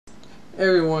Hey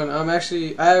everyone,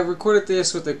 I recorded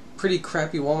this with a pretty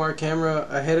crappy Walmart camera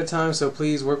ahead of time, so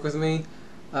please work with me.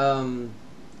 Um,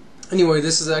 anyway,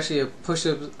 this is actually a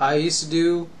push-up I used to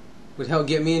do, would help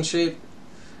get me in shape.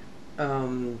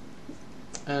 Um,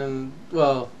 and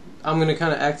well, I'm gonna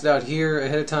kind of act it out here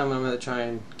ahead of time, and I'm gonna try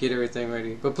and get everything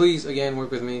ready. But please, again, work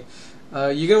with me.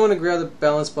 You're gonna want to grab the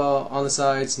balance ball on the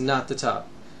sides, not the top.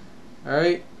 All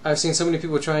right. I've seen so many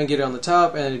people try and get it on the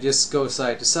top, and it just goes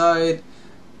side to side.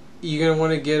 You're going to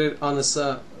want to get it on the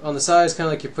sides, kind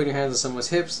of like you're putting your hands on someone's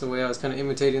hips, the way I was kind of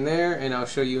imitating there, and I'll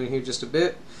show you in here just a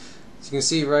bit. So you can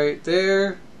see right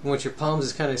there, once your palms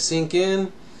just kind of sink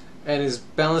in, and is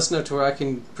balanced enough to where I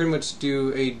can pretty much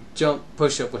do a jump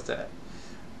push-up with that.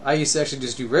 I used to actually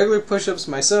just do regular push-ups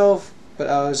myself, but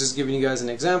I was just giving you guys an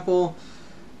example.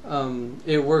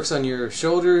 It works on your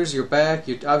shoulders, your back,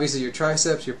 obviously your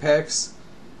triceps, your pecs,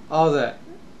 all that.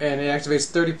 And it activates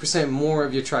 30% more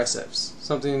of your triceps.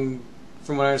 Something,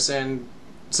 from what I understand,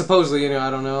 supposedly, I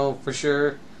don't know for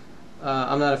sure.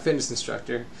 I'm not a fitness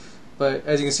instructor, but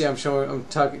as you can see, I'm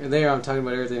talking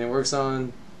about everything it works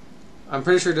on. I'm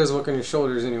pretty sure it does work on your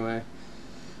shoulders anyway.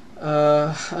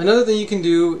 Another thing you can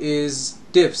do is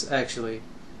dips. Actually,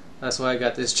 that's why I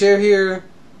got this chair here.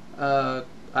 I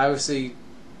obviously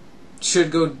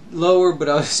should go lower, but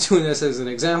I was doing this as an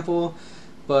example.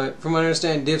 But from what I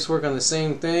understand, dips work on the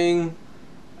same thing.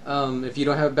 If you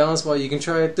don't have a balance ball, you can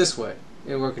try it this way.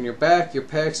 It'll work on your back, your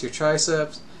pecs, your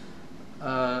triceps.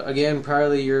 Again,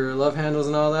 probably your love handles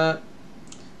and all that.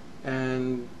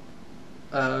 And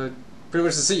pretty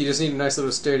much that's it. You just need a nice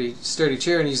little sturdy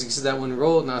chair, and you can see that one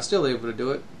rolled, and I was still able to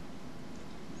do it.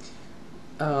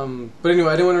 But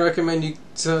anyway, I didn't want to recommend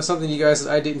something you guys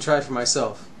that I didn't try for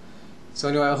myself. So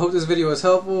anyway, I hope this video was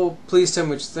helpful. Please tell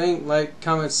me what you think. Like,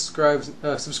 comment, subscribe,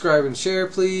 and share,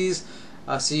 please.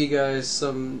 I'll see you guys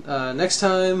some next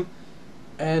time.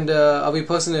 And I'll be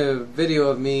posting a video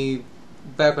of me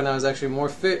back when I was actually more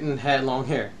fit and had long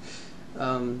hair.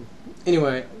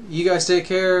 Anyway, you guys take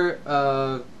care.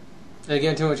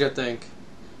 Again, tell me what you think.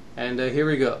 And here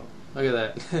we go. Look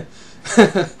at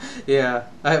that. Yeah,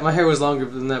 my hair was longer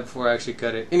than that before I actually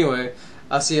cut it. Anyway,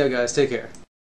 I'll see you guys. Take care.